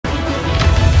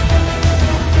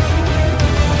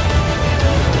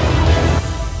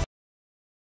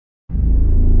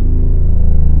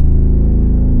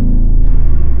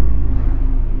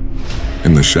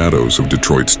the shadows of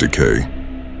Detroit's decay.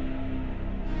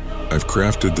 I've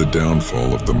crafted the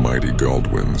downfall of the mighty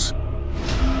Galdwins.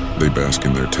 They bask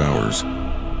in their towers,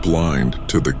 blind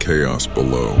to the chaos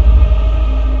below.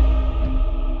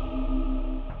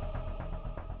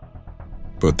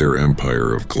 But their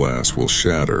empire of glass will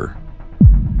shatter.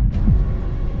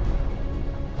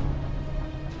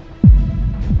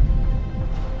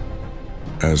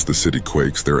 As the city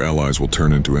quakes, their allies will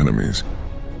turn into enemies,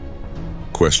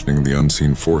 questioning the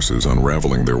unseen forces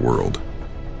unraveling their world.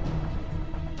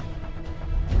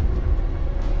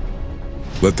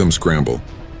 Let them scramble.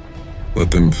 Let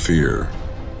them fear.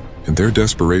 In their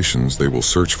desperations, they will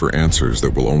search for answers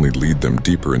that will only lead them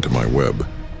deeper into my web.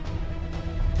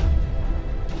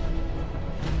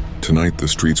 Tonight, the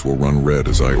streets will run red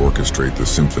as I orchestrate the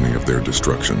symphony of their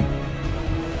destruction.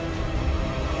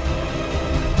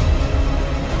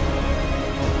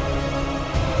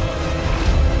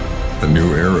 A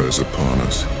new era is upon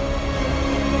us.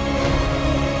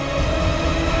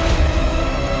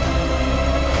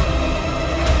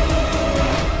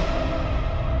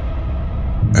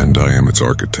 And I am its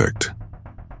architect.